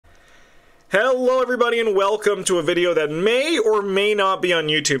Hello everybody and welcome to a video that may or may not be on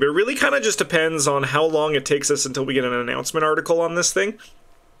YouTube. It really kind of just depends on how long it takes us until we get an announcement article on this thing.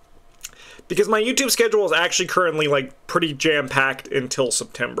 Because my YouTube schedule is actually currently like pretty jam-packed until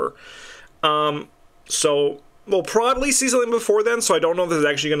September. So we'll probably see something before then, so I don't know if this is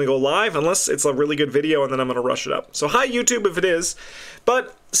actually going to go live unless it's a really good video and then I'm going to rush it up. So hi YouTube if it is.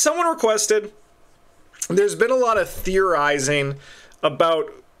 But someone requested, there's been a lot of theorizing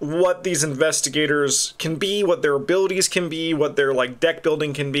about what these investigators can be, what their abilities can be, what their like deck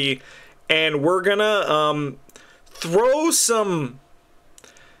building can be, and we're gonna throw some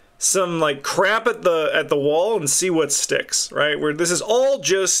like crap at the wall and see what sticks, right? Where this is all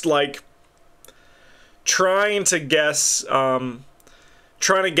just like trying to guess and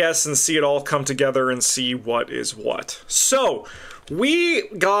see it all come together and see what is what. So we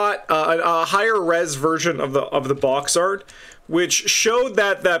got a higher res version of the box art, which showed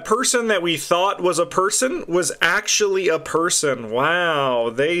that that person that we thought was a person was actually a person. Wow,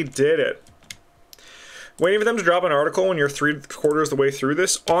 they did it. Waiting for them to drop an article when you're 3/4 the way through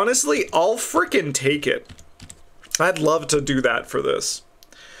this. Honestly, I'll freaking take it. I'd love to do that for this.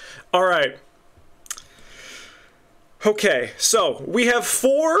 All right. Okay, so we have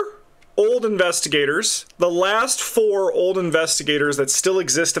 4 old investigators. The last 4 old investigators that still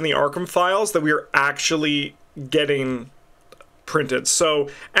exist in the Arkham files that we are actually getting printed. So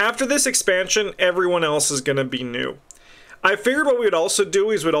after this expansion, everyone else is going to be new. I figured what we would also do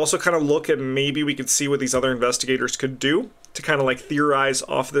is we'd also kind of look at maybe we could see what these other investigators could do to kind of like theorize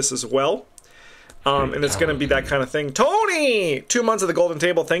off this as well. And it's going to be that kind of thing. Tony! 2 months at the Golden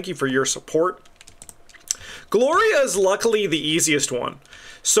Table. Thank you for your support. Gloria is luckily the easiest one.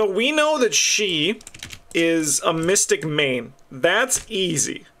 So we know that she is a Mystic main. That's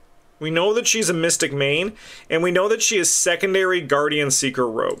easy. We know that she's a Mystic main, and we know that she is secondary Guardian Seeker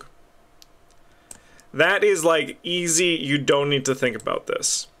Rogue. That is like easy, you don't need to think about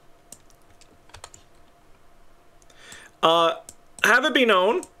this. Have it be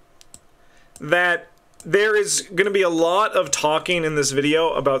known that there is going to be a lot of talking in this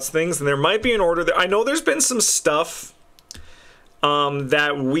video about things, and there might be an order there. I know there's been some stuff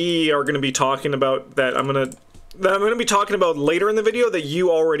that we are going to be talking about that I'm going to be talking about later in the video that you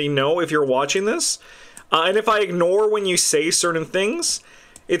already know if you're watching this. And if I ignore when you say certain things,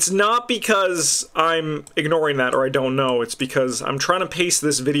 it's not because I'm ignoring that or I don't know. It's because I'm trying to pace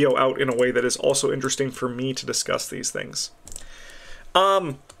this video out in a way that is also interesting for me to discuss these things.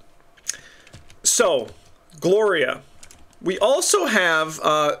 So, Gloria. We also have,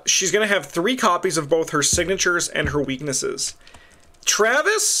 she's going to have 3 copies of both her signatures and her weaknesses.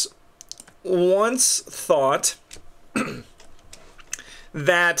 Travis once thought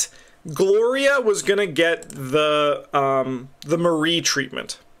that Gloria was gonna get the Marie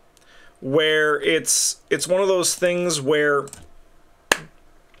treatment, where it's one of those things where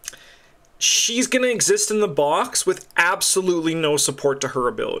she's gonna exist in the box with absolutely no support to her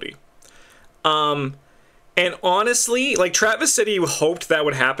ability. And honestly, like Travis said, he hoped that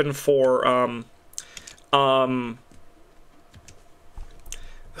would happen for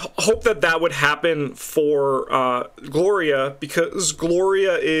hope that would happen for Gloria, because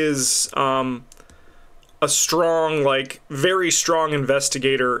Gloria is a strong, like very strong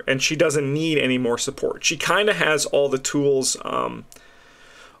investigator, and she doesn't need any more support. She kind of has all the tools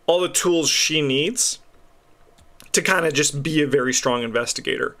she needs to kind of just be a very strong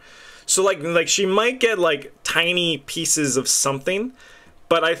investigator. So like she might get like tiny pieces of something,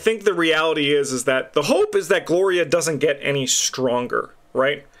 but I think the reality is that the hope is that Gloria doesn't get any stronger,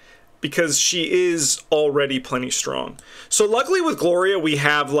 right? Because she is already plenty strong. So luckily with Gloria, we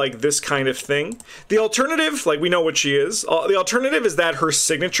have like this kind of thing. The alternative, like we know what she is. The alternative is that her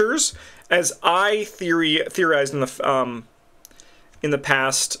signatures, as I theorized in the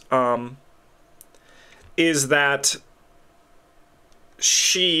past, is that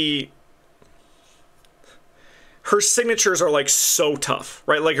her signatures are like so tough,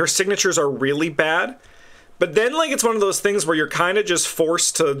 right? Like her signatures are really bad. But then, like, it's one of those things where you're kind of just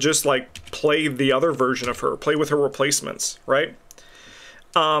forced to just, like, play the other version of her. Play with her replacements, right?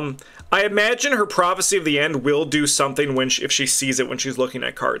 I imagine her Prophecy of the End will do something if she sees it when she's looking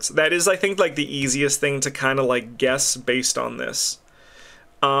at cards. That is, I think, like, the easiest thing to kind of, like, guess based on this.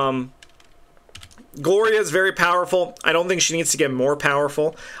 Gloria is very powerful. I don't think she needs to get more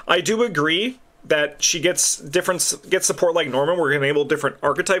powerful. I do agree that she gets support like Norman. We're going to enable different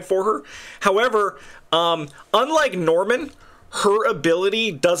archetype for her. However, unlike Norman, her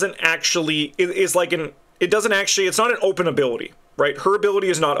ability doesn't actually, it's not an open ability, right? Her ability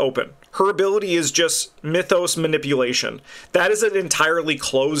is not open. Her ability is just mythos manipulation. That is an entirely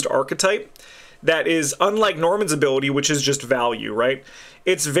closed archetype that is unlike Norman's ability, which is just value, right?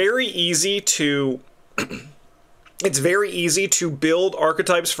 It's very easy to it's very easy to build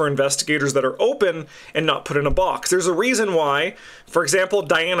archetypes for investigators that are open and not put in a box. There's a reason why, for example,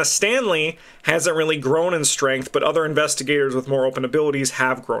 Diana Stanley hasn't really grown in strength, but other investigators with more open abilities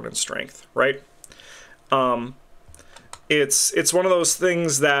have grown in strength, right? It's one of those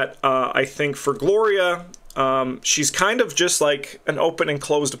things that I think for Gloria, she's kind of just like an open and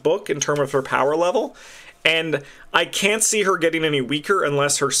closed book in terms of her power level, and I can't see her getting any weaker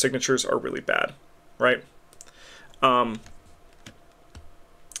unless her signatures are really bad, right? I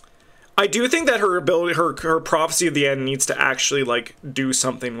do think that her ability, her prophecy of the end needs to actually like do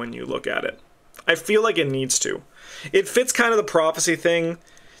something when you look at it. I feel like it needs to. It fits kind of the prophecy thing.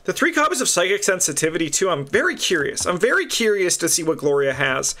 The 3 copies of Psychic Sensitivity too, I'm very curious. I'm very curious to see what Gloria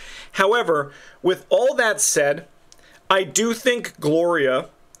has. However, with all that said, I do think Gloria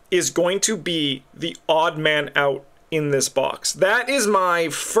is going to be the odd man out in this box. That is my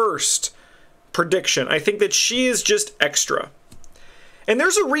first prediction. I think that she is just extra. And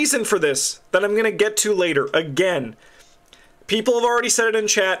there's a reason for this that I'm going to get to later. Again, people have already said it in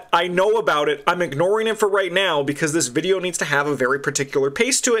chat. I know about it. I'm ignoring it for right now because this video needs to have a very particular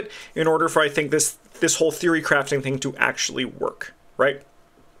pace to it in order for, I think, this whole theory crafting thing to actually work, right?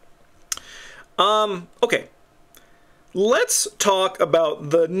 Okay. Let's talk about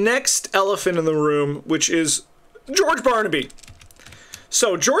the next elephant in the room, which is George Barnaby.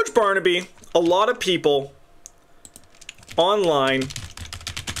 So George Barnaby, a lot of people online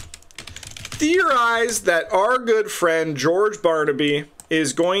theorize that our good friend George Barnaby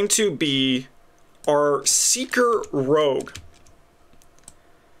is going to be our Seeker Rogue.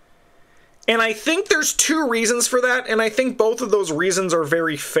 And I think there's 2 reasons for that, and I think both of those reasons are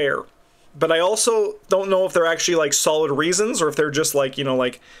very fair. But I also don't know if they're actually like solid reasons or if they're just like, you know,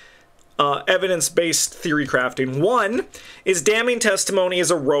 like evidence-based theory crafting. One is Damning Testimony is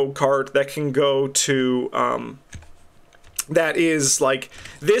a rogue card that can go to that is like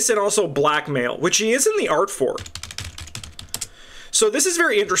this, and also Blackmail, which he is in the art for. So this is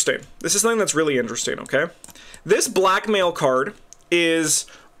very interesting. This is something that's really interesting, okay? This Blackmail card is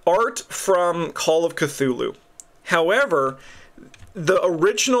art from Call of Cthulhu. However, the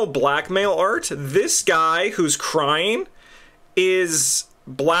original Blackmail art, this guy who's crying is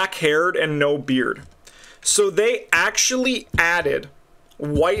black-haired and no beard. So they actually added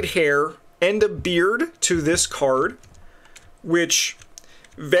white hair and a beard to this card, which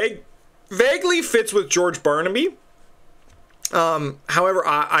vaguely fits with George Barnaby. However,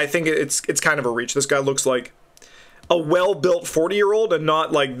 I think it's kind of a reach. This guy looks like a well-built 40-year-old and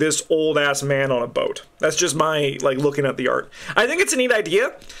not like this old-ass man on a boat. That's just my, like, looking at the art. I think it's a neat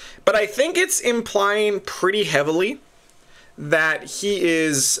idea, but I think it's implying pretty heavily that he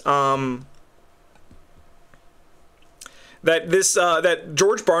is, that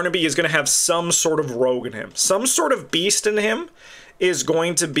George Barnaby is going to have some sort of rogue in him. Some sort of beast in him is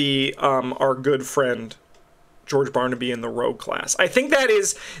going to be our good friend George Barnaby in the rogue class. I think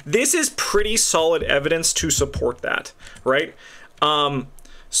this is pretty solid evidence to support that, right?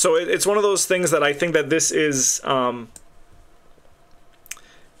 So it's one of those things that I think that this is a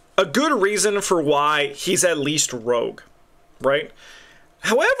good reason for why he's at least rogue, right?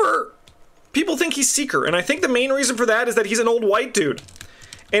 However, people think he's Seeker, and I think the main reason for that is that he's an old white dude.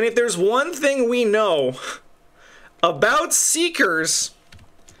 And if there's one thing we know about Seekers,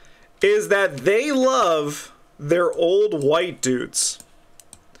 is that they love their old white dudes.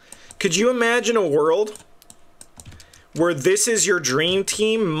 Could you imagine a world where this is your dream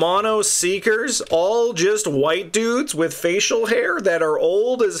team, mono Seekers, all just white dudes with facial hair that are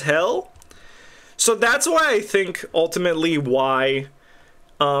old as hell? So that's why I think ultimately why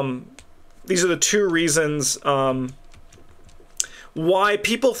these are the 2 reasons why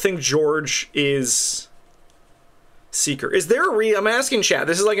people think George is Seeker. Is there a I'm asking chat,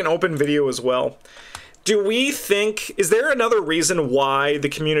 this is like an open video as well. Do we think, is there another reason why the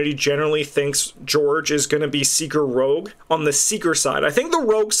community generally thinks George is going to be Seeker Rogue on the Seeker side? I think the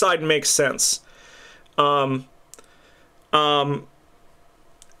Rogue side makes sense. Do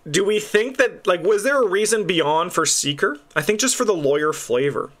we think that, like, was there a reason beyond for Seeker? I think just for the lawyer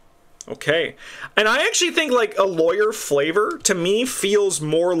flavor. Okay. And I actually think, like, a lawyer flavor, to me, feels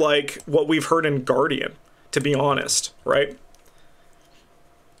more like what we've heard in Guardian, to be honest, right?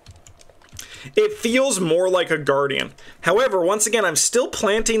 It feels more like a Guardian. However, once again, I'm still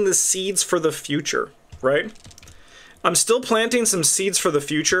planting the seeds for the future, right? I'm still planting some seeds for the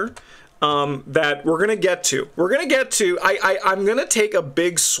future. that we're gonna get to. I'm gonna take a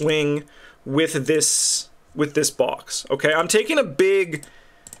big swing with this box. Okay, I'm taking a big.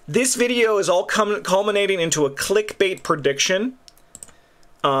 This video is all culminating into a clickbait prediction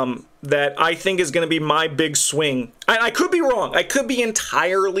that I think is going to be my big swing. I could be wrong. I could be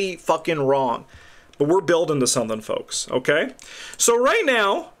entirely fucking wrong. But we're building to something, folks. Okay? So right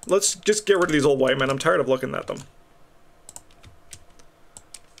now, let's just get rid of these old white men. I'm tired of looking at them.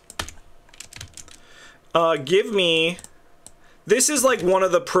 Give me... This is like one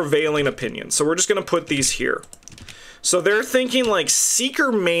of the prevailing opinions. So we're just going to put these here. So they're thinking like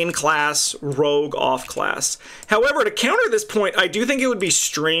Seeker main class, Rogue off class. However, to counter this point, I do think it would be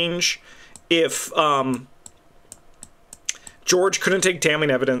strange if George couldn't take damning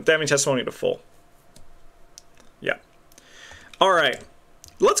testimony to full. Yeah. All right.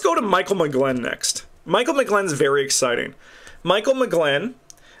 Let's go to Michael McGlenn next. Michael McGlenn's very exciting. Michael McGlenn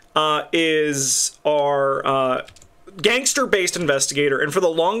is our gangster-based investigator, and for the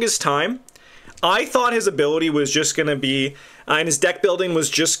longest time, I thought his ability was just going to be, and his deck building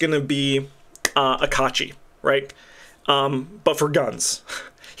was just going to be Akachi, right? But for guns.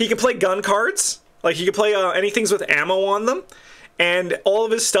 He can play gun cards, like he can play anything with ammo on them, and all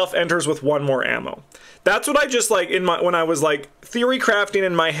of his stuff enters with one more ammo. That's what I just like when I was like theory crafting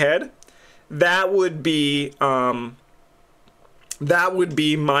in my head. That would be my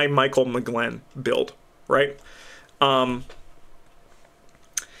Michael McGlenn build, right?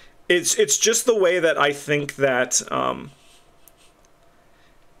 It's just the way that I think that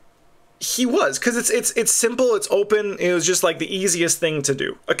he was, because it's simple, it's open. It was just like the easiest thing to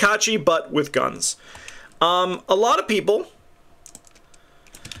do. Akachi, but with guns. A lot of people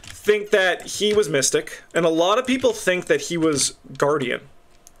think that he was Mystic, and a lot of people think that he was Guardian.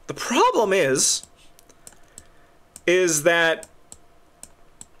 The problem is that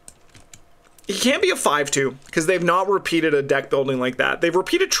he can't be a 5-2 because they've not repeated a deck building like that. They've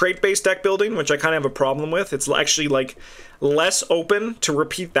repeated trait-based deck building, which I kind of have a problem with. It's actually like less open to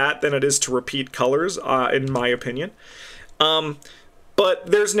repeat that than it is to repeat colors, in my opinion. But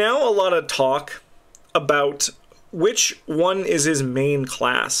there's now a lot of talk about which one is his main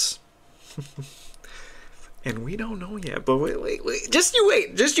class. And we don't know yet, but wait. Just you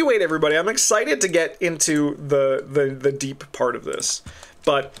wait, everybody. I'm excited to get into the deep part of this.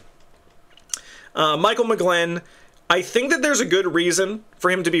 But Michael McGlenn, I think that there's a good reason for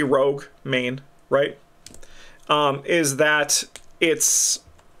him to be Rogue main, right? Is that he's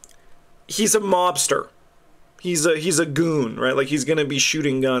a mobster. He's a goon, right? Like he's gonna be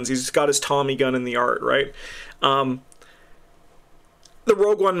shooting guns. He's got his Tommy gun in the art, right? The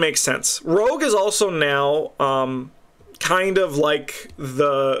Rogue one makes sense. Rogue is also now kind of like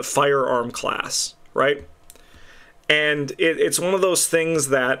the firearm class, right? And it's one of those things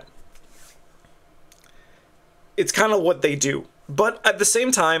that it's kind of what they do. But at the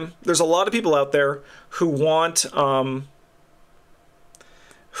same time, there's a lot of people out there who want the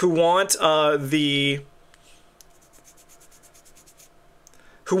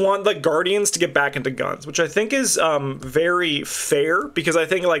Guardians to get back into guns, which I think is very fair, because I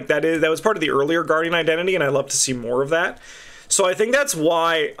think like that was part of the earlier Guardian identity, and I love to see more of that. So I think that's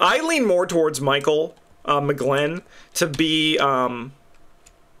why I lean more towards Michael McGlenn to be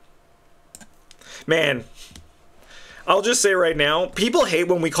man. I'll just say right now, people hate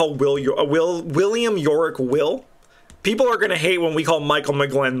when we call William Yorick Will. People are gonna hate when we call Michael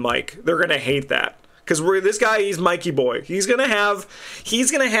McGlenn Mike. They're gonna hate that. Because this guy, he's Mikey Boy. He's gonna have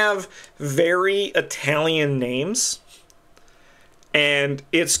very Italian names, and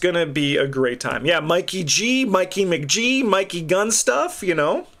it's gonna be a great time. Yeah, Mikey G, Mikey McG, Mikey Gun Stuff. You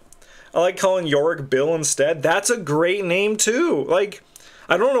know, I like calling Yorick Bill instead. That's a great name too. Like,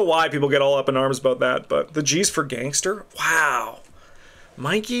 I don't know why people get all up in arms about that, but the G's for gangster. Wow,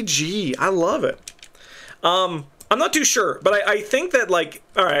 Mikey G, I love it. I'm not too sure, but I think that, like,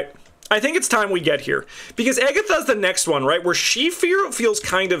 all right. I think it's time we get here, because Agatha's the next one, right? Where she feels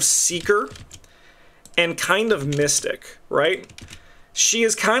kind of Seeker and kind of Mystic, right? She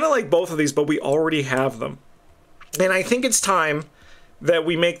is kind of like both of these, but we already have them. And I think it's time that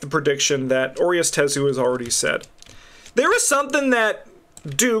we make the prediction that Orius Tezu has already said. There was something that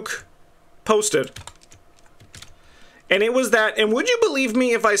Duke posted, and it was that, and would you believe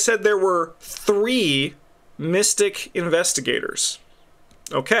me if I said there were 3 Mystic investigators?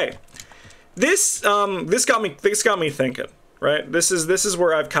 Okay. This got me thinking, right? This is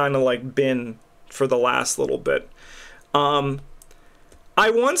where I've kind of like been for the last little bit. I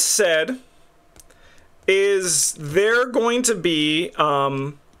once said, is there going to be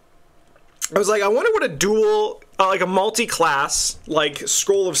I was like, I wonder what a dual like a multi-class, like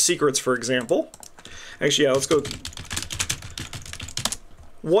Scroll of Secrets, for example. Actually, yeah, let's go.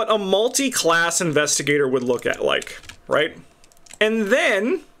 What a multi-class investigator would look at like, right? And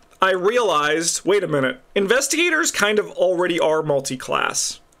then I realized, wait a minute, investigators kind of already are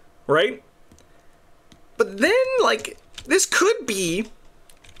multi-class, right? But then, like, this could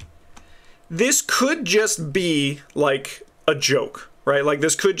just be, like, a joke, right? Like,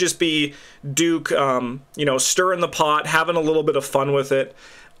 this could just be Duke, you know, stirring the pot, having a little bit of fun with it,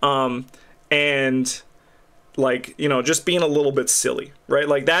 and, like, you know, just being a little bit silly, right?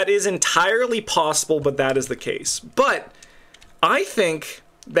 Like, that is entirely possible, but that is the case. But I think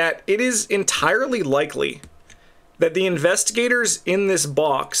that it is entirely likely that the investigators in this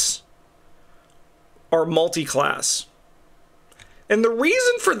box are multi-class. And the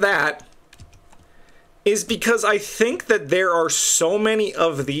reason for that is because I think that there are so many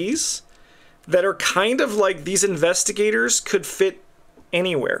of these that are kind of like these investigators could fit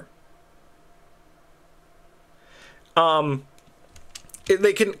anywhere.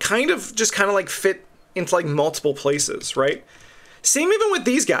 They can kind of like fit into like multiple places, right? Same even with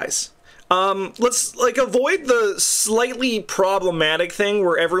these guys. Let's like avoid the slightly problematic thing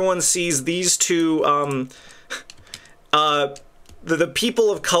where everyone sees these two, the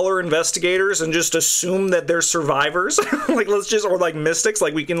people of color investigators and just assume that they're survivors. Like, or like mystics,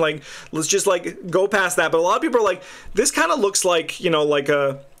 like we can like, let's just like go past that. But a lot of people are like, this kind of looks like, you know, like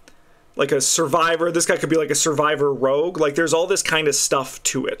a survivor. This guy could be like a survivor rogue. Like, there's all this kind of stuff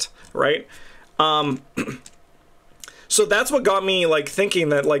to it, right? So that's what got me like thinking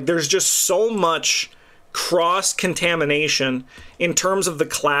that like there's just so much cross-contamination in terms of the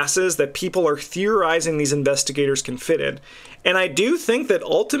classes that people are theorizing these investigators can fit in. And I do think that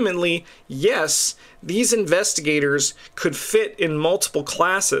ultimately, yes, these investigators could fit in multiple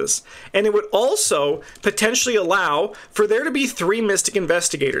classes. And it would also potentially allow for there to be 3 mystic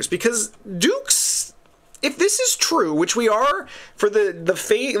investigators. Because Duke's, if this is true, which we are for the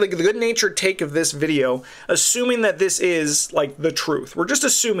good-natured take of this video, assuming that this is like the truth. We're just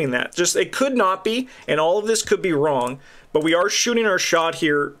assuming that. Just it could not be, and all of this could be wrong, but we are shooting our shot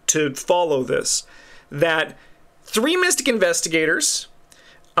here to follow this. That 3 mystic investigators,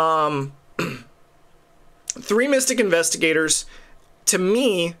 3 mystic investigators, to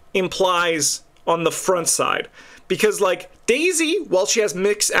me, implies on the front side. Because, like, Daisy, while she has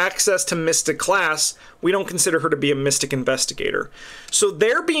mixed access to mystic class, we don't consider her to be a mystic investigator. So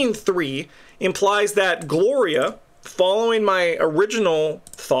there being 3 implies that Gloria, following my original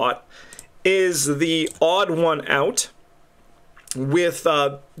thought, is the odd one out with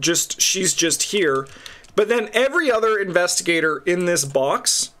she's just here. But then every other investigator in this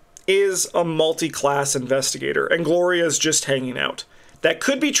box is a multi-class investigator, and Gloria is just hanging out. That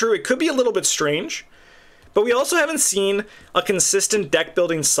could be true. It could be a little bit strange. But we also haven't seen a consistent deck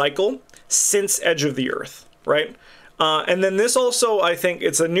building cycle since Edge of the Earth, right? And then this also, I think,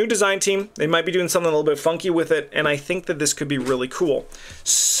 it's a new design team. They might be doing something a little bit funky with it, and I think that this could be really cool.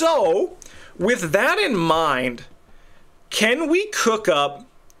 So, with that in mind, can we cook up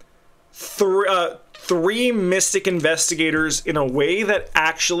 3 mystic investigators in a way that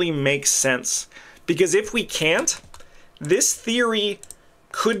actually makes sense? Because if we can't, this theory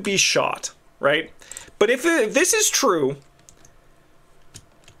could be shot, right? But if this is true,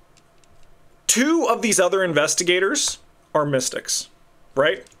 2 of these other investigators are mystics,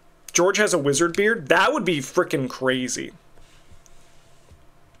 right? George has a wizard beard. That would be freaking crazy.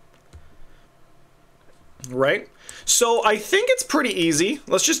 Right? So I think it's pretty easy.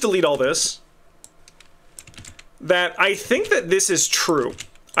 Let's just delete all this. That I think that this is true.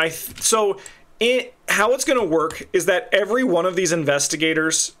 How it's going to work is that every one of these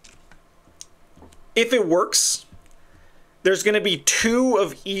investigators, if it works, there's going to be 2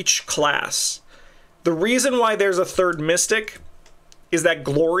 of each class. The reason why there's a 3rd mystic is that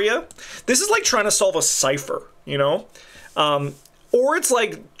Gloria, this is like trying to solve a cipher, you know? Or it's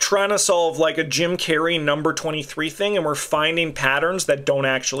like trying to solve like a Jim Carrey number 23 thing, and we're finding patterns that don't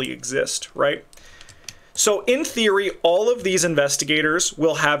actually exist, right? So in theory, all of these investigators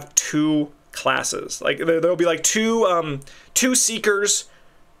will have 2 classes. Like there'll be like 2 seekers,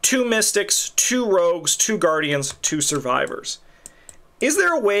 2 mystics, 2 rogues, 2 guardians, 2 survivors. Is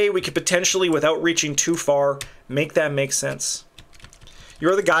there a way we could potentially, without reaching too far, make that make sense?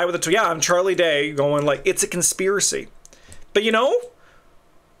 You're the guy with the, yeah, I'm Charlie Day, going like, it's a conspiracy. But you know,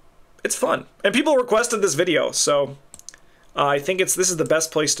 it's fun. And people requested this video, so I think this is the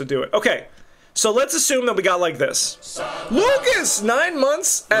best place to do it. Okay, so let's assume that we got like this. Lucas, 9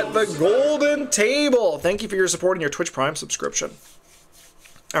 months at the golden table. Thank you for your support and your Twitch Prime subscription.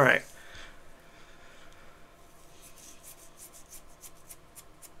 All right.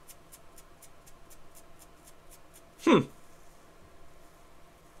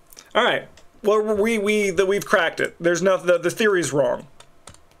 All right. Well, we've cracked it. There's no the theory's wrong.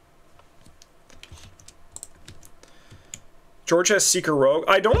 George has Seeker Rogue.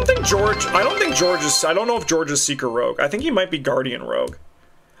 I don't know if George is Seeker Rogue. I think he might be Guardian Rogue.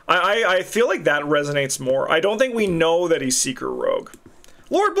 I feel like that resonates more. I don't think we know that he's Seeker Rogue.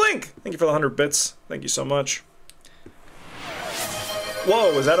 Lord Blink, thank you for the 100 bits. Thank you so much.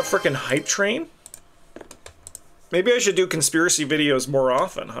 Whoa, is that a freaking hype train? Maybe I should do conspiracy videos more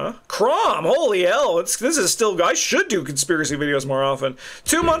often, huh? Crom, holy hell, this is still, I should do conspiracy videos more often.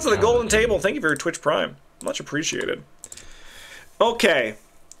 2 months of the golden table, thank you for your Twitch Prime. Much appreciated. Okay,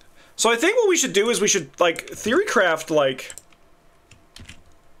 so I think what we should do is we should, like, theorycraft, like...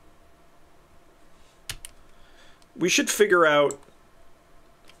 We should figure out...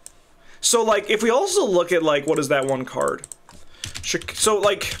 So, like, if we also look at, like, what is that one card? So,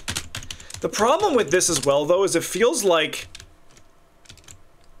 like, the problem with this as well, though, is it feels like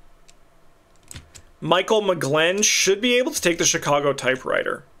Michael McGlenn should be able to take the Chicago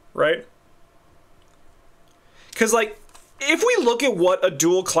typewriter, right? Because, like, if we look at what a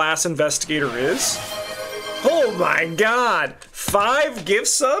dual-class investigator is... Oh my god! 5 gift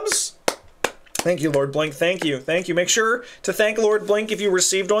subs? Thank you, Lord Blink. Thank you. Thank you. Make sure to thank Lord Blink if you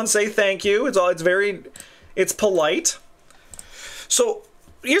received one. Say thank you. It's polite. So,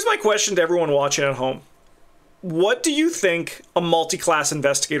 here's my question to everyone watching at home. What do you think a multi-class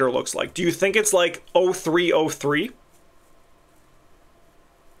investigator looks like? Do you think it's like 0303?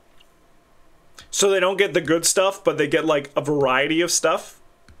 So they don't get the good stuff, but they get like a variety of stuff?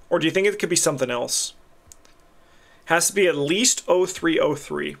 Or do you think it could be something else? Has to be at least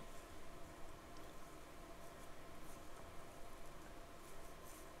 0303.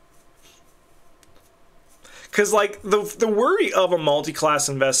 Because, like, the worry of a multi-class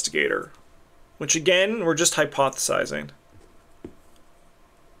investigator, which, again, we're just hypothesizing.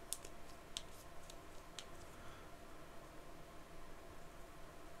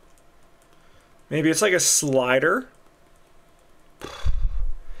 Maybe it's like a slider.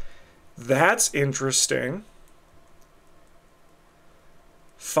 That's interesting.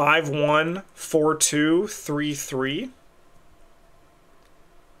 514233.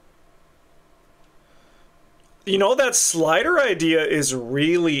 You know, that slider idea is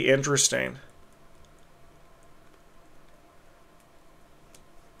really interesting.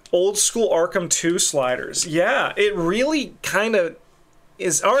 Old school Arkham 2 sliders. Yeah, it really kind of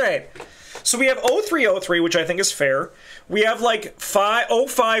is. All right. So we have 0303, which I think is fair. We have like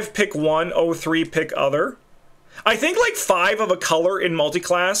 05 pick one, 03 pick other. I think like 5 of a color in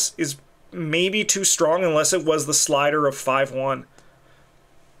multiclass is maybe too strong unless it was the slider of 5-1.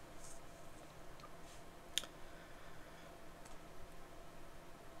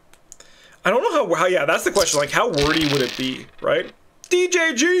 I don't know how, yeah, that's the question. Like, how wordy would it be, right?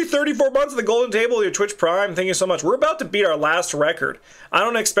 DJG, 34 months of the golden table with your Twitch Prime. Thank you so much. We're about to beat our last record. I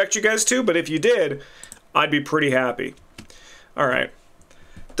don't expect you guys to, but if you did, I'd be pretty happy. All right.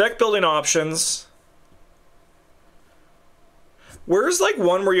 Deck building options. Where's like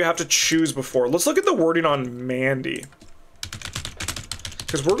one where you have to choose before? Let's look at the wording on Mandy.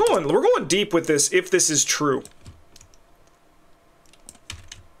 Because we're going deep with this if this is true.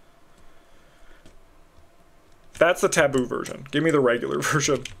 That's the taboo version. Give me the regular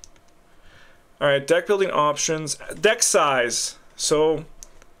version. All right, deck building options. Deck size. So,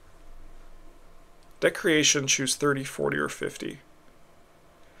 deck creation, choose 30, 40, or 50.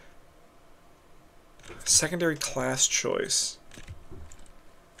 Secondary class choice.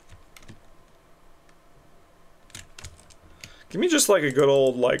 Give me just like a good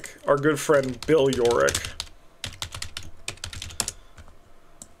old, like, our good friend Bill Yorick.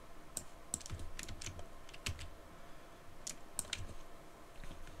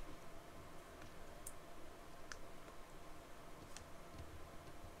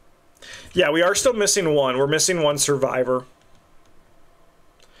 Yeah, we are still missing one. We're missing one survivor.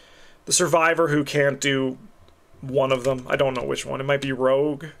 The survivor who can't do one of them. I don't know which one. It might be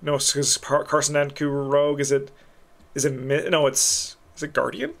Rogue. No, because Carson Enku Rogue. Is it no, is it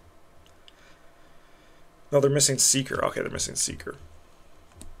Guardian? No, they're missing Seeker. Okay, they're missing Seeker.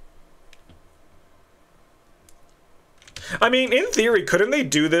 I mean, in theory, couldn't they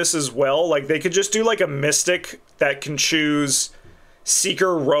do this as well? Like, they could just do like a Mystic that can choose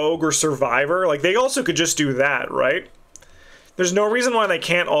Seeker, Rogue, or Survivor. Like, they also could just do that, right? There's no reason why they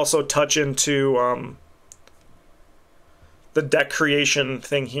can't also touch into the deck creation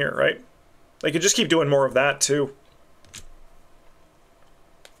thing here, right? They could just keep doing more of that, too.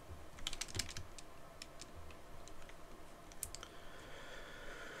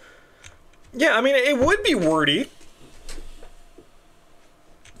 Yeah, I mean, it would be wordy.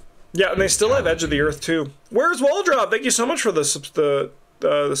 Yeah, and they still have Edge of the Earth too. Where's Waldrop? Thank you so much for the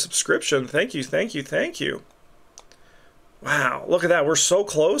subscription. Thank you, thank you, thank you. Wow, look at that. We're so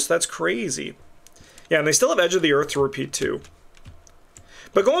close. That's crazy. Yeah, and they still have Edge of the Earth to repeat too.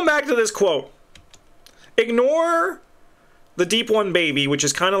 But going back to this quote, ignore the Deep One Baby, which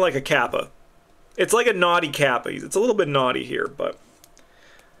is kind of like a Kappa. It's like a naughty Kappa. It's a little bit naughty here, but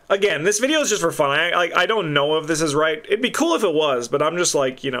again, this video is just for fun. I don't know if this is right. It'd be cool if it was, but I'm just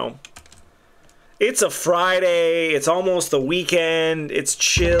like, you know, it's a Friday. It's almost the weekend. It's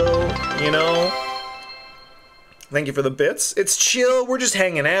chill, you know. Thank you for the bits. It's chill. We're just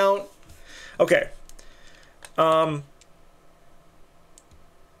hanging out. Okay. Yeah,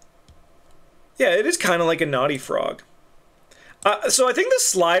 it is kind of like a naughty frog. So I think the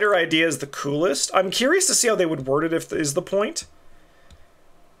slider idea is the coolest. I'm curious to see how they would word it if is the point.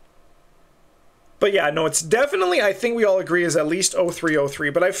 But yeah, no, it's definitely, I think we all agree, is at least 0303.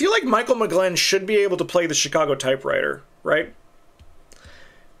 But I feel like Michael McGlenn should be able to play the Chicago typewriter, right?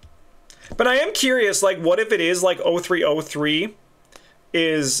 But I am curious, like, what if it is like 0303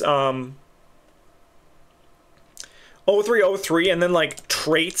 is 0303 and then like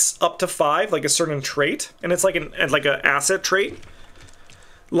traits up to 5, like a certain trait, and it's like an asset trait.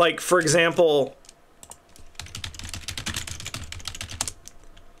 Like, for example,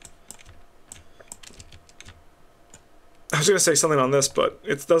 I was gonna say something on this, but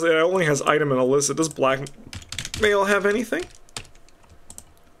it only has item and illicit. Does blackmail have anything?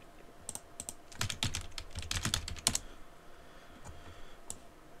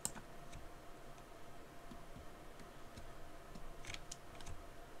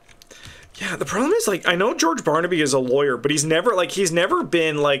 Yeah, the problem is, like, I know George Barnaby is a lawyer, but he's never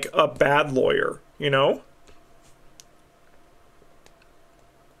been like a bad lawyer, you know?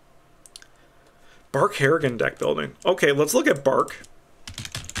 Bark Harrigan deck building. Okay, let's look at Bark.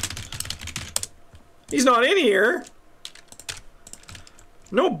 He's not in here.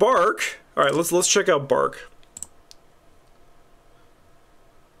 No Bark. All right, let's check out Bark.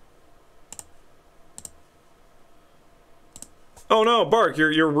 Oh no, Bark,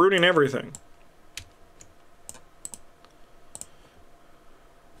 you're ruining everything.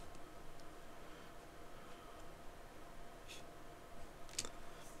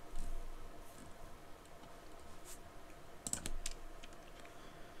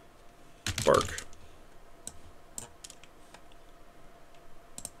 Bark.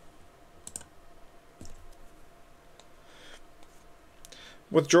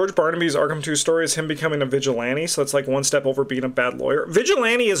 With George Barnaby's Arkham 2 story is him becoming a vigilante, so it's like one step over being a bad lawyer.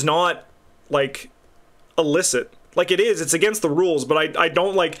 Vigilante is not, like, illicit. Like, it is, it's against the rules, but I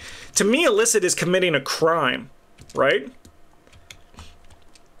don't, like... To me, illicit is committing a crime, right?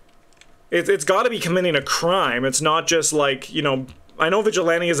 It's got to be committing a crime. It's not just, like, you know... I know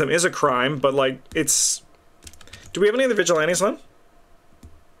vigilantism is a crime, but, like, it's... Do we have any other vigilantes on?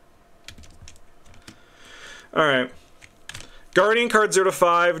 Alright. Guardian cards 0 to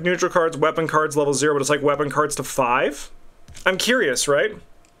 5, neutral cards, weapon cards level 0, but it's like weapon cards to 5? I'm curious, right?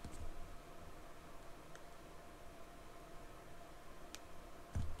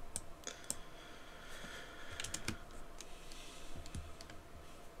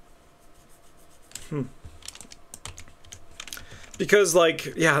 Because,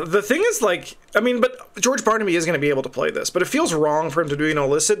 like, yeah, the thing is, like, I mean, but George Barnaby is going to be able to play this, but it feels wrong for him to do, you know,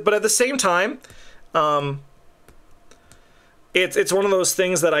 illicit, but at the same time, it's one of those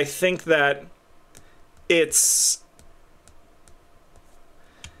things that I think that it's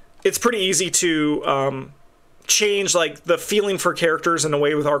pretty easy to change, like, the feeling for characters in a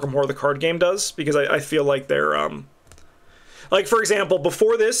way with Arkham Horror the card game does, because I feel like they're like, for example,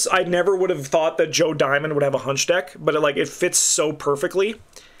 before this, I never would have thought that Joe Diamond would have a hunch deck, but it fits so perfectly.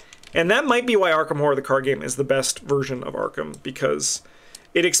 And that might be why Arkham Horror the card game is the best version of Arkham, because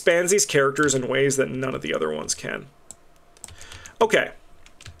it expands these characters in ways that none of the other ones can. Okay.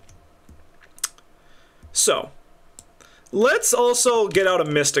 So, let's also get out a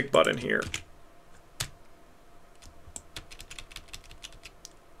Mystic button here.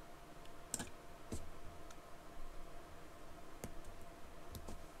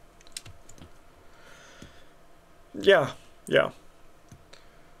 Yeah, yeah.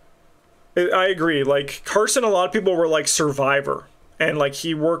 I agree. Like, Carson, a lot of people were like Survivor, and like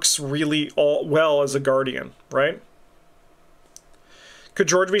he works really well as a Guardian, right? Could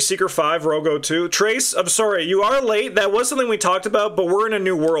George be Seeker 5, Rogo 2? Trace, I'm sorry, you are late. That was something we talked about, but we're in a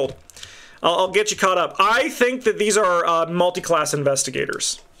new world. I'll get you caught up. I think that these are multi-class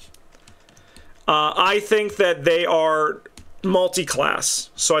investigators. I think that they are multi-class.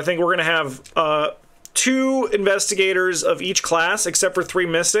 So I think we're going to have 2 investigators of each class, except for 3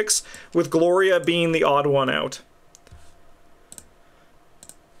 mystics, with Gloria being the odd one out.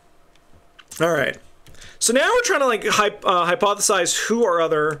 All right. So now we're trying to like hypothesize who our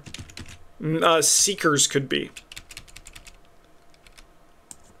other seekers could be.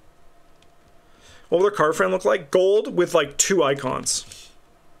 What will their card frame look like? Gold with like 2 icons.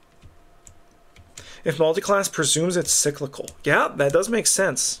 If multi-class presumes it's cyclical. Yeah, that does make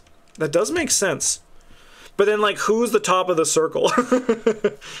sense. That does make sense. But then like who's the top of the circle?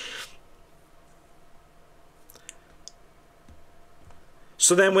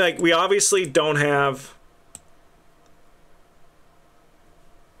 So then we obviously don't have...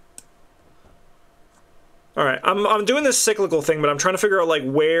 Alright, I'm doing this cyclical thing, but I'm trying to figure out like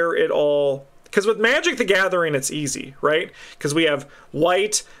where it all... Because with Magic the Gathering, it's easy, right? Because we have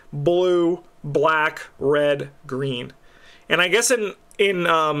white, blue, black, red, green. And I guess in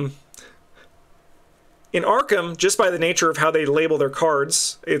Arkham, just by the nature of how they label their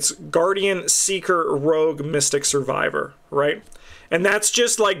cards, it's Guardian, Seeker, Rogue, Mystic, Survivor, right? And that's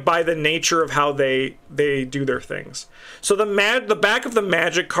just like by the nature of how they do their things. So the back of the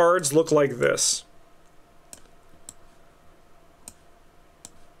Magic cards look like this.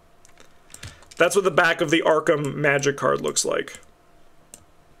 That's what the back of the Arkham Magic card looks like.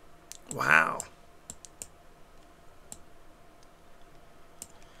 Wow.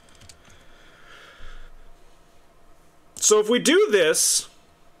 So if we do this,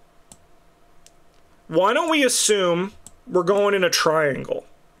 why don't we assume we're going in a triangle,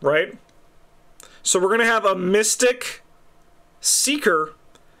 right? So we're going to have a Mystic Seeker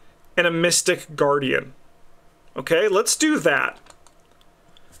and a Mystic Guardian. Okay, let's do that.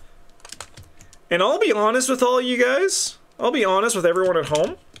 And I'll be honest with all you guys. I'll be honest with everyone at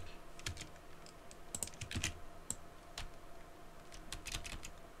home.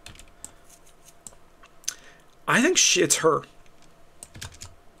 I think it's her.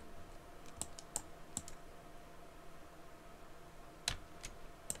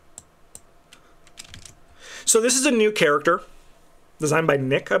 So this is a new character, designed by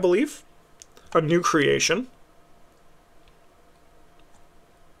Nick, I believe. A new creation.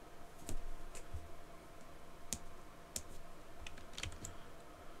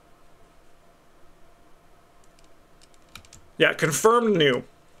 Yeah, confirmed new.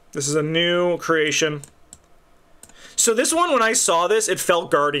 This is a new creation. So this one, when I saw this, it felt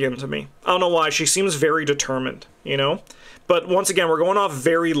Guardian to me. I don't know why. She seems very determined, you know? But once again, we're going off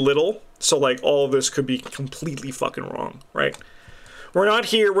very little, so like all of this could be completely fucking wrong, right? We're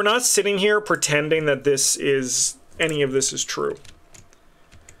not sitting here pretending that any of this is true.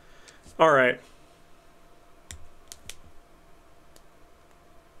 All right.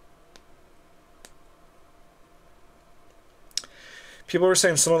 People were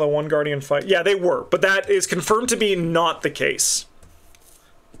saying some of the one Guardian fight. Yeah, they were, but that is confirmed to be not the case.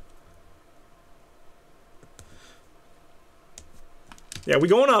 Yeah, we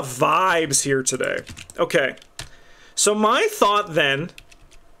going off vibes here today. Okay. So my thought then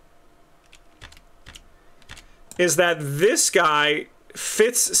is that this guy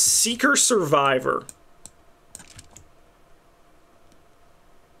fits Seeker Survivor.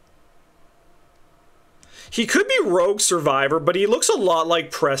 He could be Rogue Survivor, but he looks a lot like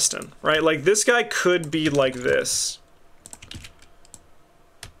Preston, right? Like, this guy could be like this.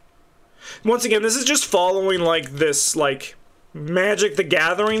 Once again, this is just following, like, this, like, Magic the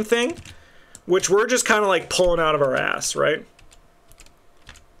Gathering thing, which we're just kind of, like, pulling out of our ass, right?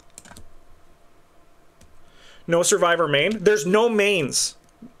 No Survivor main? There's no mains.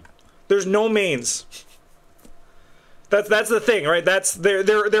 There's no mains. That's the thing, right?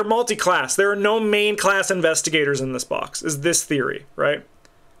 They're multi-class. There are no main class investigators in this box, is this theory, right?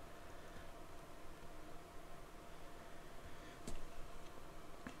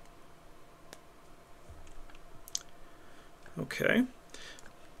 Okay.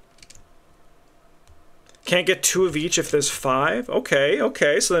 Can't get 2 of each if there's 5. Okay,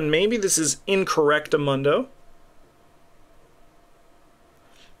 okay. So then maybe this is incorrect, Amundo.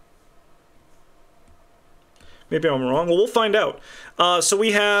 Maybe I'm wrong. Well, we'll find out. So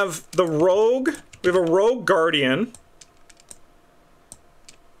we have the Rogue. We have a Rogue Guardian.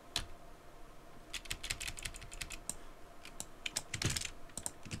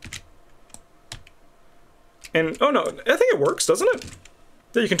 And, oh no, I think it works, doesn't it?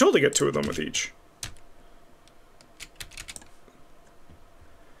 Yeah, you can totally get 2 of them with each.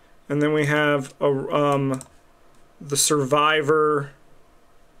 And then we have a, the Survivor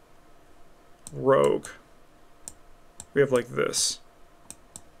Rogue. We have like this.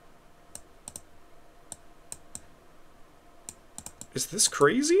 Is this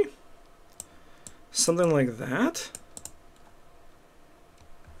crazy? Something like that?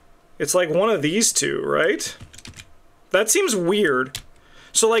 It's like one of these two, right? That seems weird.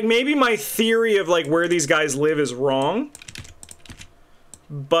 So like maybe my theory of like where these guys live is wrong.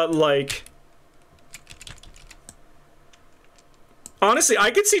 But like... honestly,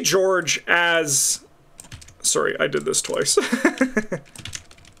 I could see George as... sorry, I did this twice.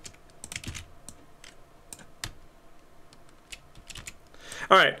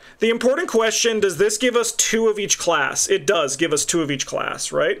 Alright, the important question, does this give us 2 of each class? It does give us 2 of each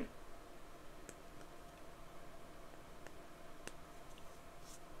class, right?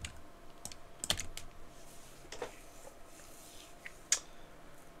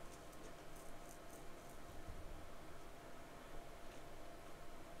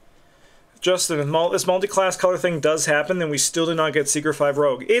 Justin, if this multi-class color thing does happen, then we still do not get Seeker 5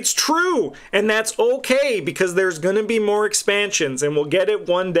 Rogue. It's true! And that's okay, because there's gonna be more expansions, and we'll get it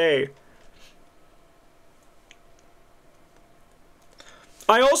one day.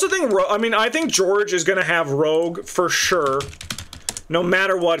 I also think, I think George is gonna have Rogue for sure, no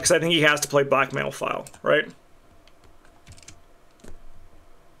matter what, because I think he has to play Blackmail File, right?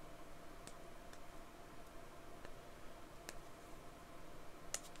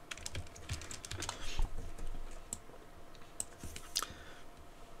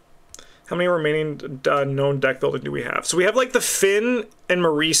 How many remaining known deck building do we have? So we have like the Finn and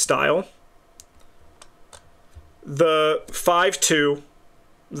Marie style, the 5-2,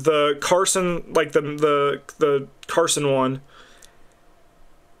 the Carson, like the Carson one.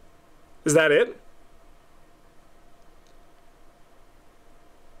 Is that it?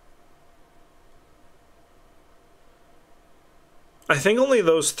 I think only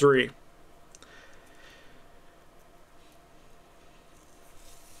those 3.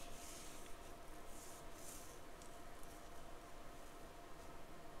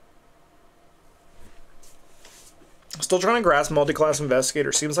 Still trying to grasp multi-class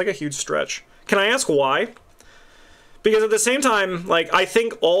investigator. Seems like a huge stretch. Can I ask why? Because at the same time, like, I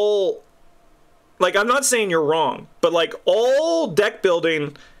think all... like, I'm not saying you're wrong, but, like, all deck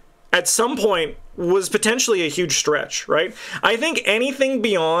building at some point was potentially a huge stretch, right? I think anything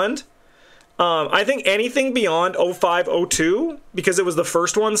beyond... I think anything beyond 05, 02, because it was the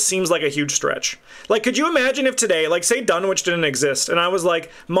first one, seems like a huge stretch. Like, could you imagine if today, like, say Dunwich didn't exist, and I was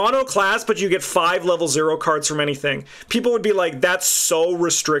like, mono class, but you get 5 level 0 cards from anything. People would be like, that's so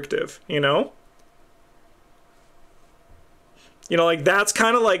restrictive, you know? You know, like, that's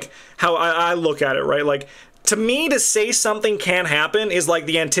kind of like how I look at it, right? Like, to me, to say something can't happen is like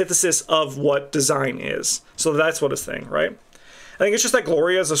the antithesis of what design is. So that's what it's saying, right? I think it's just that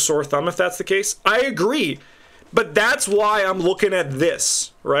Gloria is a sore thumb if that's the case. I agree, but that's why I'm looking at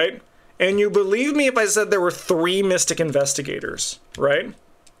this, right? And you believe me if I said there were 3 Mystic Investigators, right?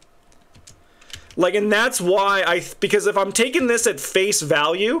 Like, and that's why because if I'm taking this at face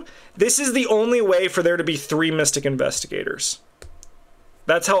value, this is the only way for there to be 3 Mystic Investigators.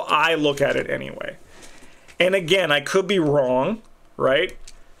 That's how I look at it anyway. And again, I could be wrong, right?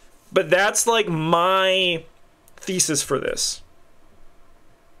 But that's like my thesis for this.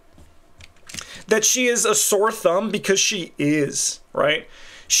 That she is a sore thumb because she is, right?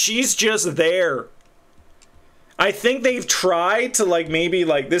 She's just there. I think they've tried to, like, maybe,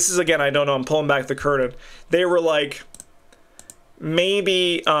 like, this is, again, I don't know, I'm pulling back the curtain. They were like,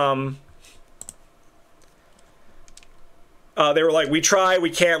 maybe, they were like, we try, we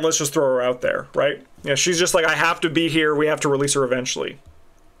can't, let's just throw her out there, right? Yeah, she's just like, I have to be here, we have to release her eventually.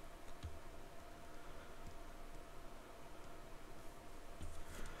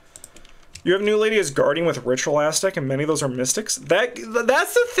 You have New Lady as Guardian with Ritual Aztec, and many of those are Mystics. That's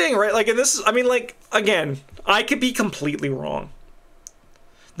the thing, right? Like, and this is, I mean, like, again, I could be completely wrong.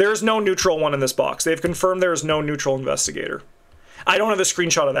 There's no neutral one in this box. They've confirmed there is no neutral investigator. I don't have a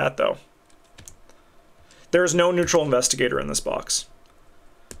screenshot of that, though. There is no neutral investigator in this box.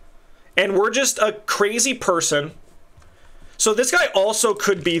 And we're just a crazy person. So this guy also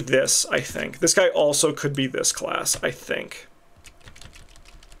could be this, I think. This guy also could be this class, I think.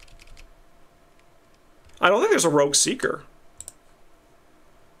 I don't think there's a Rogue Seeker.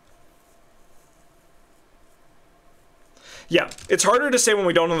 Yeah, it's harder to say when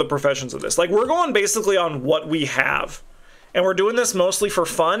we don't know the professions of this. Like, we're going basically on what we have. And we're doing this mostly for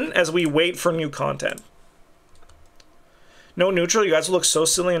fun as we wait for new content. No neutral, you guys will look so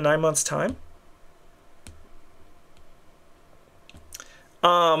silly in 9 months' time.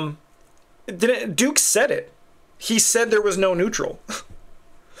 Duke said it. He said there was no neutral.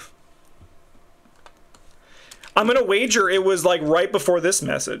 I'm going to wager it was like right before this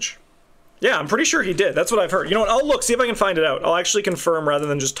message. Yeah, I'm pretty sure he did. That's what I've heard. You know what? I'll look, see if I can find it out. I'll actually confirm rather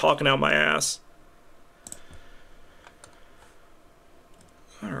than just talking out my ass.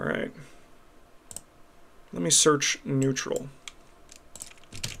 right. Let me search neutral.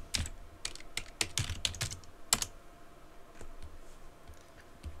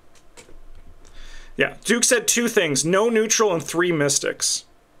 Yeah, Duke said 2 things. No neutral and 3 mystics.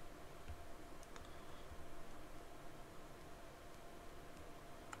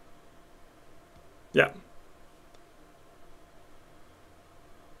 Yeah.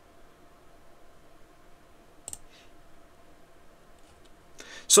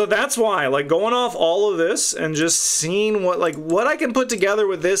 So that's why, like, going off all of this and just seeing what I can put together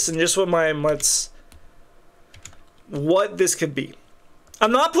with this and just what this could be.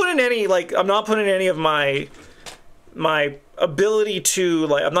 I'm not putting any of my ability to,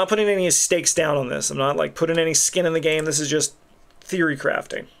 like, I'm not putting any stakes down on this. I'm not, like, putting any skin in the game. This is just theory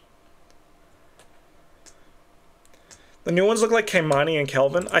crafting. The new ones look like Kaimani and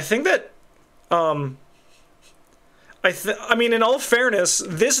Kelvin. I think that, I mean, in all fairness,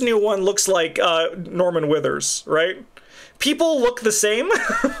 this new one looks like Norman Withers, right? People look the same,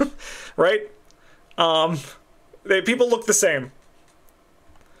 right? People look the same.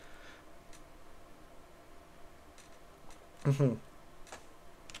 Mm-hmm.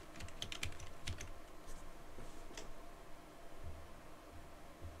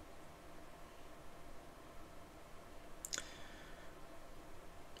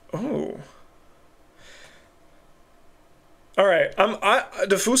 Oh. All right.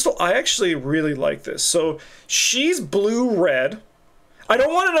 Defustal, I actually really like this. So she's blue-red. I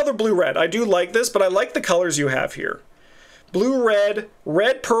don't want another blue-red. I do like this, but I like the colors you have here. Blue-red,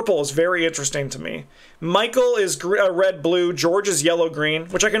 red-purple is very interesting to me. Michael is red-blue. George is yellow-green,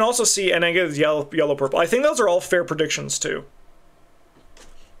 which I can also see, and I get yellow-purple. I think those are all fair predictions, too.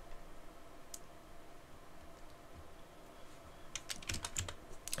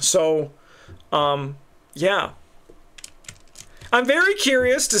 So, yeah. I'm very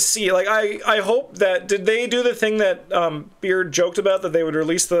curious to see, like, I hope that, did they do the thing that Beard joked about, that they would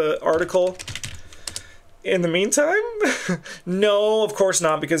release the article in the meantime? No, of course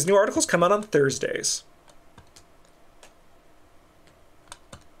not, because new articles come out on Thursdays.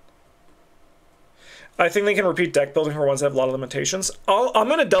 I think they can repeat deck building for ones that have a lot of limitations. I'm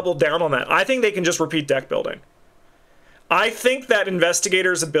going to double down on that. I think they can just repeat deck building. I think that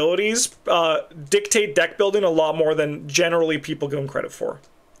investigators' abilities dictate deck building a lot more than generally people give them credit for.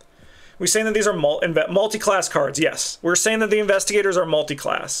 We're saying that these are multi-class cards. Yes, we're saying that the investigators are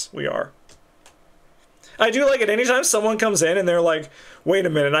multi-class. We are. I do like it. Anytime someone comes in and they're like, wait a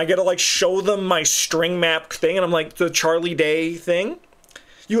minute, I get to, like, show them my string map thing, and I'm like, the Charlie Day thing?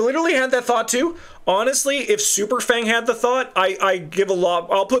 You literally had that thought too? Honestly, if Superfang had the thought, I give a lot.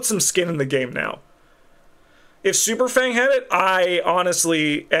 I'll put some skin in the game now. If Superfang had it, I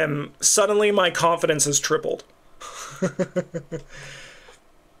honestly am, suddenly my confidence has tripled.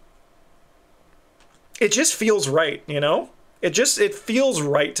 It just feels right, you know? It feels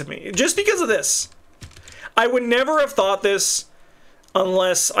right to me. Just because of this. I would never have thought this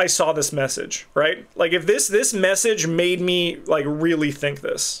unless I saw this message, right? Like, if this message made me, like, really think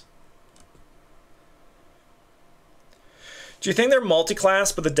this. Do you think they're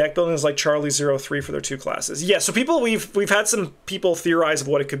multi-class, but the deck building is like Charlie 03 for their 2 classes? Yeah, so we've had some people theorize of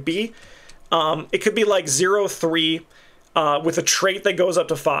what it could be. It could be like 03 with a trait that goes up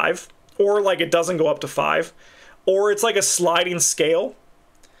to 5, or like it doesn't go up to 5, or it's like a sliding scale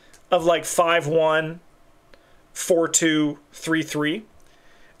of like 5-1, 4-2, 3-3.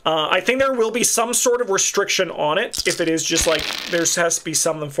 I think there will be some sort of restriction on it if it is just like there has to be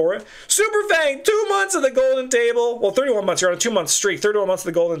something for it. Superfang, 2 months of the golden table. Well, 31 months. You're on a 2-month streak. 31 months of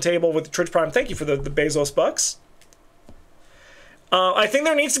the golden table with the Twitch Prime. Thank you for the Bezos bucks. I think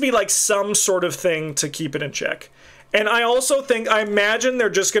there needs to be like some sort of thing to keep it in check. And I also think, I imagine they're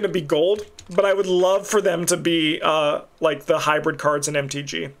just going to be gold, but I would love for them to be like the hybrid cards in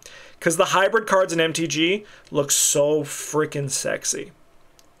MTG. Because the hybrid cards in MTG look so freaking sexy.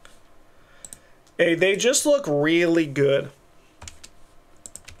 Hey, they just look really good.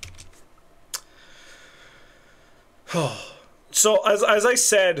 So, as I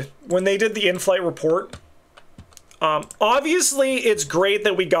said, when they did the in-flight report, obviously it's great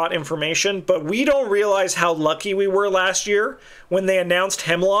that we got information, but we don't realize how lucky we were last year when they announced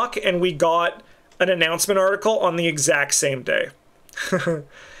Hemlock and we got an announcement article on the exact same day.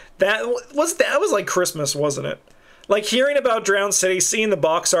 That was like Christmas, wasn't it? Like, hearing about Drowned City, seeing the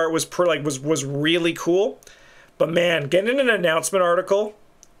box art was was really cool. But man, getting an announcement article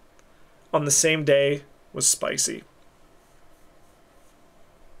on the same day was spicy.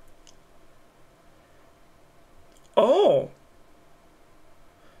 Oh.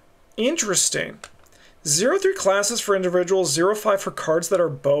 Interesting. 0-3 classes for individuals, 0-5 for cards that are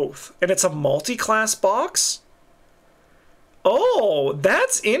both. And it's a multi-class box? Oh,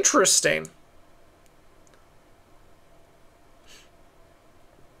 that's interesting.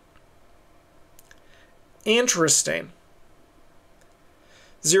 Interesting.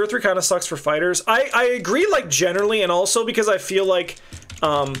 0-3 kind of sucks for fighters. I agree, like, generally, and also because I feel like,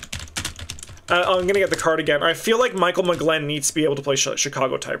 I'm gonna get the card again. I feel like Michael McGlenn needs to be able to play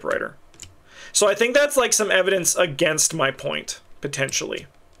Chicago Typewriter. So I think that's, like, some evidence against my point, potentially.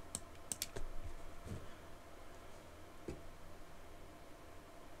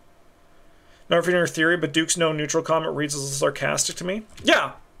 Not for your theory, but Duke's no neutral comment reads as sarcastic to me.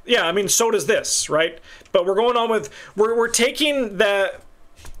 Yeah, yeah, I mean, so does this, right? But we're going on with, we're taking that,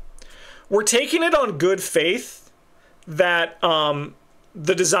 we're taking it on good faith that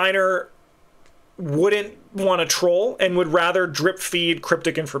the designer wouldn't want to troll and would rather drip feed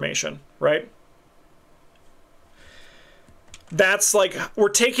cryptic information, right? That's like, we're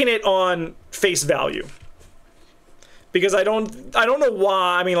taking it on face value. Because I don't know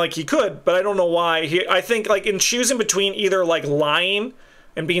why, I mean, like, he could, but I don't know why. I think, like, in choosing between either, like, lying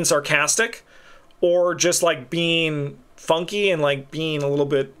and being sarcastic, or just, like, being funky and, like, being a little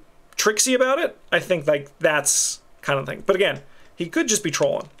bit tricksy about it, I think, like, that's kind of thing. But again, he could just be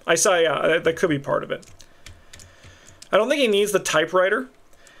trolling. I saw, yeah, that could be part of it. I don't think he needs the typewriter.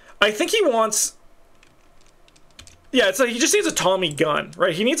 I think he wants... Yeah, it's like he just needs a Tommy gun,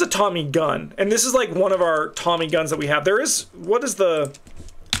 right? He needs a Tommy gun. And this is like one of our Tommy guns that we have. There is... What is the...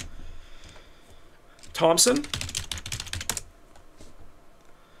 Thompson?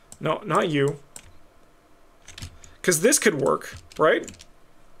 No, not you. Because this could work, right?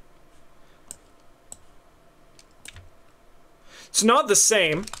 It's not the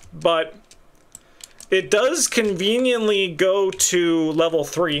same, but it does conveniently go to level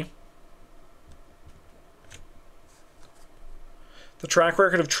 3. The track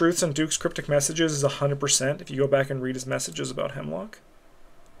record of truths and Duke's cryptic messages is 100% if you go back and read his messages about Hemlock.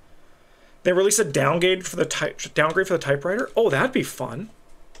 They released a downgrade for the typewriter. Oh, that'd be fun.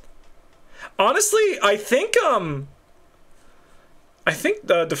 Honestly, I think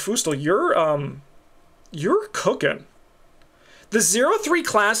DeFustel, you're cooking. The 0-3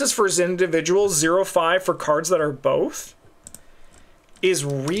 classes for his individuals, 0-5 for cards that are both, is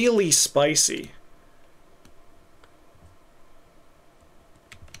really spicy.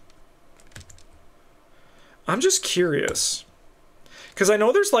 I'm just curious. Because I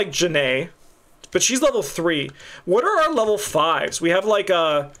know there's, like, Janae, but she's level 3. What are our level 5s? We have, like,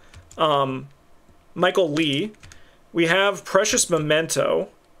 Michael Lee. We have Precious Memento.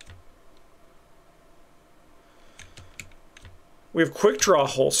 We have Quick Draw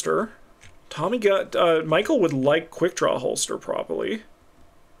Holster. Tommy got... Michael would like Quick Draw Holster, probably.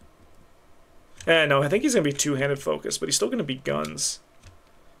 No, I think he's going to be two-handed focus, but he's still going to be guns.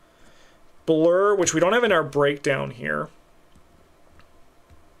 Blur, which we don't have in our breakdown here.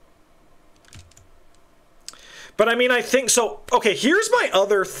 But I mean, I think so. Okay, here's my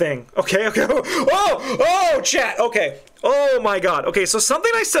other thing. Okay. Oh, chat. Okay. Oh my God. Okay, so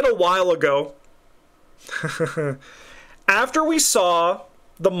something I said a while ago. After we saw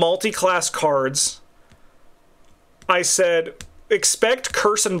the multi-class cards, I said, expect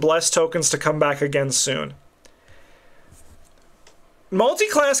Curse and Bless tokens to come back again soon.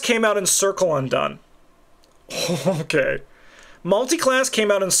 Multi-class came out in Circle Undone. Okay. Multi-class came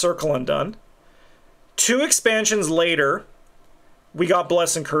out in Circle Undone. 2 expansions later, we got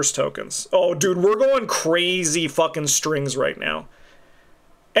Bless and Curse tokens. Oh, dude, we're going crazy fucking strings right now.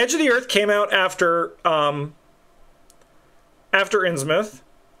 Edge of the Earth came out after Innsmouth,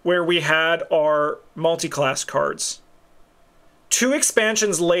 where we had our multi-class cards. 2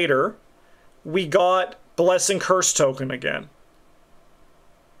 expansions later, we got Bless and Curse token again.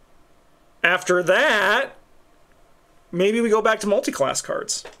 After that, maybe we go back to multi-class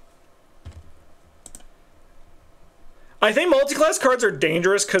cards. I think multi-class cards are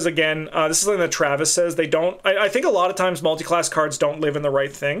dangerous because, again, this is something that Travis says. They don't... I think a lot of times multi-class cards don't live in the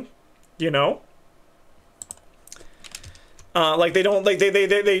right thing, you know? Like, they don't... Like,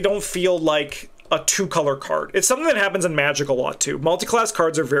 they don't feel like a 2-color card. It's something that happens in Magic a lot, too. Multi-class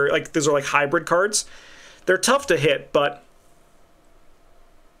cards are very... Like, these are, like, hybrid cards. They're tough to hit, but...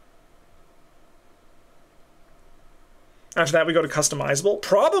 After that, we go to customizable.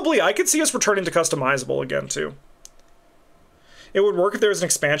 Probably, I could see us returning to customizable again, too. It would work if there was an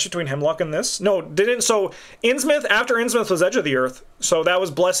expansion between Hemlock and this. No, didn't. So, Innsmouth, after Innsmouth was Edge of the Earth. So that was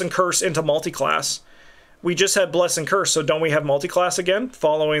Bless and Curse into multi-class. We just had Bless and Curse, so don't we have multi-class again?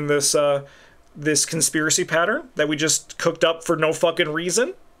 Following this, this conspiracy pattern that we just cooked up for no fucking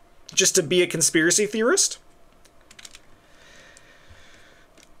reason? just to be a conspiracy theorist.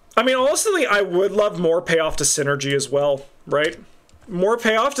 I mean, honestly, I would love more payoff to synergy as well, right? More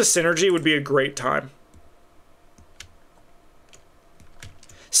payoff to synergy would be a great time.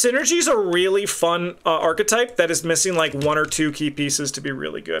 Synergy is a really fun archetype that is missing like 1 or 2 key pieces to be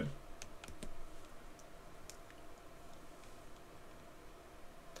really good.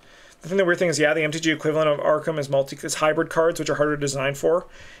 I think the weird thing is, yeah, the MTG equivalent of ARKHAM is hybrid cards, which are harder to design for.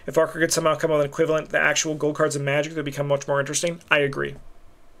 If ARKHAM could somehow come up with an equivalent, the actual gold cards of Magic would become much more interesting. I agree.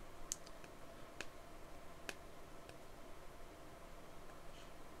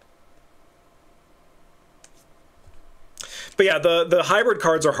 But yeah, the hybrid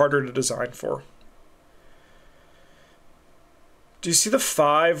cards are harder to design for. Do you see the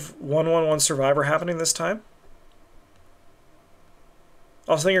 5/1/1/1 Survivor happening this time?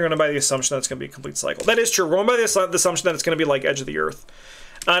 I also think you're going to buy the assumption that it's going to be a complete cycle. That is true. We're going by the assumption that it's going to be like Edge of the Earth.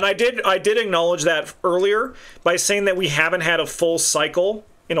 And I did acknowledge that earlier by saying that we haven't had a full cycle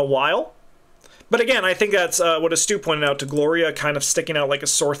in a while. But again, I think that's what Stu pointed out to Gloria kind of sticking out like a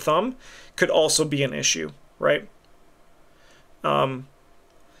sore thumb could also be an issue, right?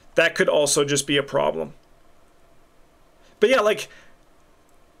 That could also just be a problem. But yeah, like,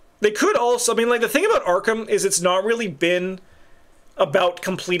 they could also, I mean, like, the thing about ARKHAM is it's not really been about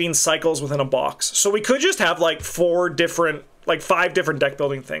completing cycles within a box. So we could just have, like, 5 different deck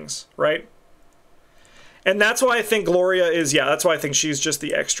building things, right? And that's why I think Gloria is, yeah, that's why I think she's just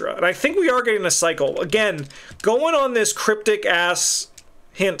the extra. And I think we are getting a cycle. Again, going on this cryptic-ass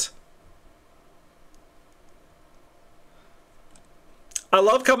hint. I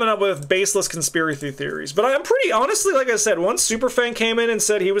love coming up with baseless conspiracy theories, but I'm pretty, honestly, like I said, once Superfan came in and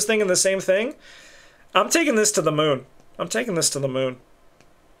said he was thinking the same thing, I'm taking this to the moon. I'm taking this to the moon.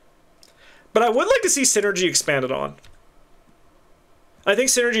 But I would like to see Synergy expanded on. I think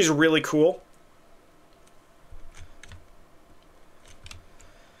Synergy is really cool.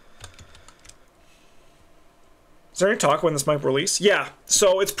 Is there any talk when this might release? Yeah,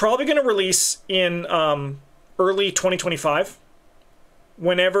 so it's probably going to release in early 2025.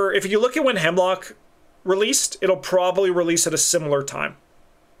 Whenever, if you look at when Hemlock released, it'll probably release at a similar time.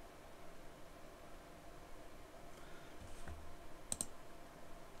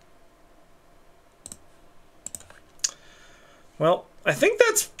 Well, I think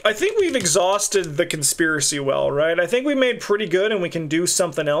we've exhausted the conspiracy well, right? I think we made pretty good and we can do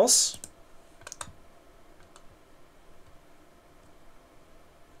something else.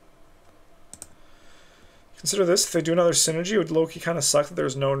 Consider this, if they do another synergy, it would low-key kind of suck that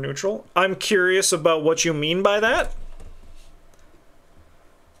there's no neutral. I'm curious about what you mean by that.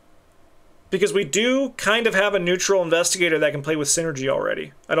 Because we do kind of have a neutral investigator that can play with synergy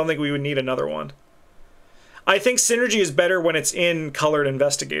already. I don't think we would need another one. I think synergy is better when it's in colored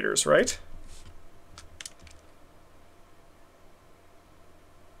investigators, right?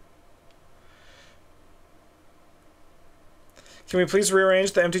 Can we please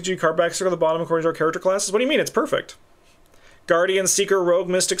rearrange the MTG card back circle at the bottom according to our character classes? What do you mean? It's perfect. Guardian, Seeker, Rogue,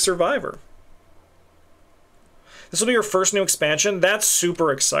 Mystic, Survivor. This will be your first new expansion? That's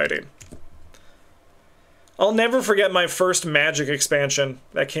super exciting. I'll never forget my first Magic expansion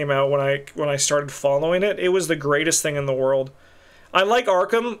that came out when I started following it. It was the greatest thing in the world. I like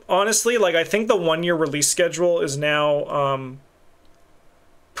ARKHAM, honestly. Like, I think the 1-year release schedule is now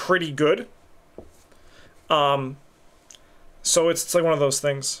pretty good. So it's like one of those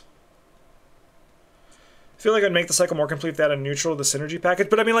things. I feel like I'd make the cycle more complete if they had a neutral to the synergy package.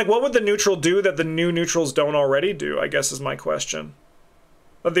 But I mean, like, what would the neutral do that the new neutrals don't already do, I guess is my question.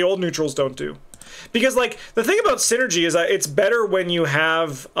 That the old neutrals don't do. Because, like, the thing about synergy is that it's better when you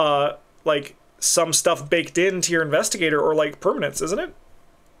have, like, some stuff baked into your investigator or, like, permanents, isn't it?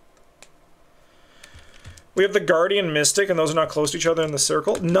 We have the Guardian Mystic, and those are not close to each other in the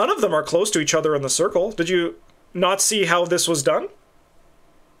circle. None of them are close to each other in the circle. Did you not see how this was done?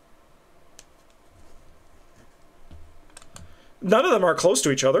 None of them are close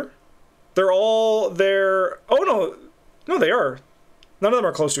to each other. They're all there. Oh, no. No, they are. None of them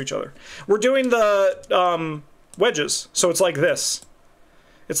are close to each other. We're doing the wedges, so it's like this.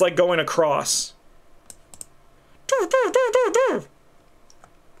 It's like going across.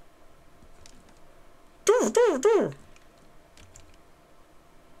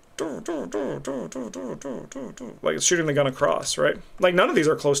 Like it's shooting the gun across, right? Like none of these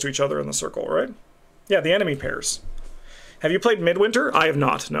are close to each other in the circle, right? Yeah, the enemy pairs. Have you played Midwinter? I have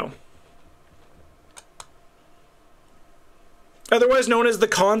not, no. Otherwise known as the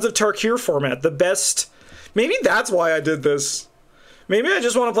Cons of Tarkir format, the best. Maybe that's why I did this. Maybe I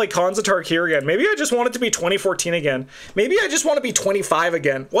just want to play Khans of Tarkir again. Maybe I just want it to be 2014 again. Maybe I just want to be 25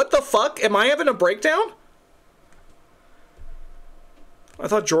 again. What the fuck? Am I having a breakdown? I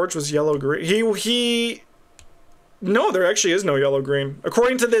thought George was yellow-green. No, there actually is no yellow-green.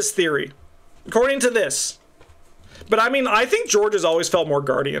 According to this theory. According to this. But I mean, I think George has always felt more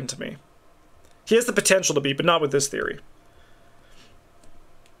Guardian to me. He has the potential to be, but not with this theory.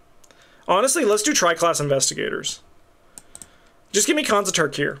 Honestly, let's do tri-class investigators. Just give me Khans of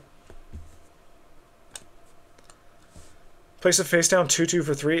Tarkir. Place a face down 2/2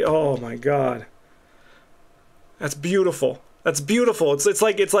 for 3. Oh my god. That's beautiful. That's beautiful. It's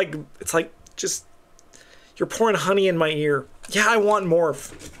like just you're pouring honey in my ear. Yeah, I want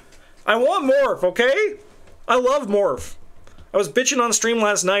Morph. I want Morph, okay? I love Morph. I was bitching on stream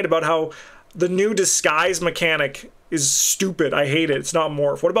last night about how the new disguise mechanic is stupid. I hate it. It's not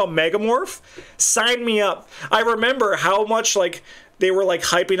Morph. What about Megamorph? Sign me up. I remember how much like they were like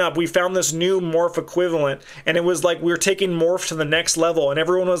hyping up. We found this new Morph equivalent, and it was like we were taking Morph to the next level, and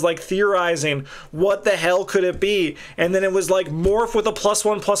everyone was like theorizing what the hell could it be, and then it was like Morph with a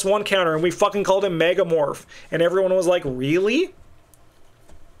 +1/+1 counter, and we fucking called him Megamorph, and everyone was like, really?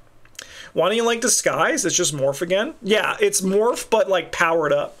 Why don't you like disguise? It's just Morph again? Yeah, it's Morph, but like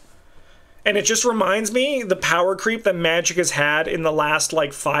powered up. And it just reminds me the power creep that Magic has had in the last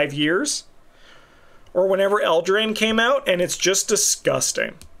like 5 years. Or whenever Eldraine came out, and it's just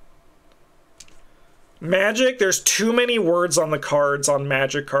disgusting. Magic, there's too many words on the cards, on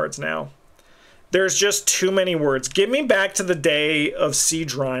Magic cards now. There's just too many words. Give me back to the day of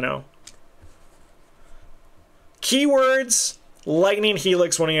Siege Rhino. Keywords, Lightning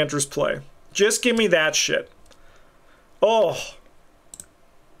Helix when he enters play. Just give me that shit. Oh.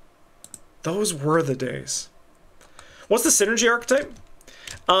 Those were the days. What's the synergy archetype?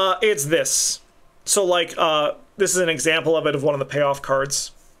 It's this. So like, this is an example of it, of one of the payoff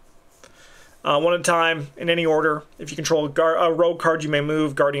cards. One at a time, in any order. If you control a rogue card, you may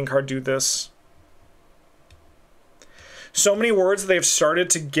move. Guardian card, do this. So many words, they've started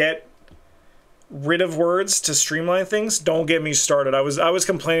to get rid of words to streamline things. Don't get me started. I was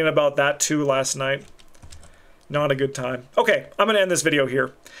complaining about that too last night. Not a good time. Okay, I'm gonna end this video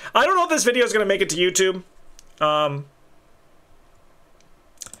here. I don't know if this video is gonna make it to YouTube.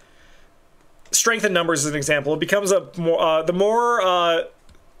 Strength in numbers is an example. It becomes a more the more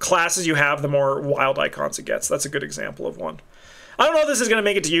classes you have, the more wild icons it gets. That's a good example of one. I don't know if this is gonna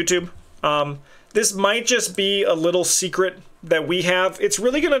make it to YouTube. This might just be a little secret that we have. It's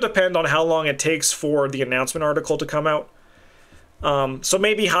really gonna depend on how long it takes for the announcement article to come out. So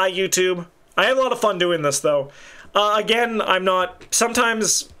maybe hi YouTube. I had a lot of fun doing this though. Again, I'm not,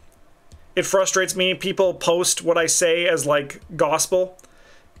 sometimes it frustrates me. People post what I say as like gospel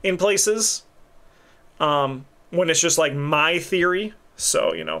in places when it's just like my theory.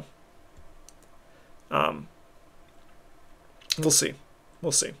 So, you know, we'll see.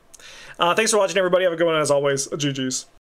 We'll see. Thanks for watching, everybody. Have a good one as always. GG's.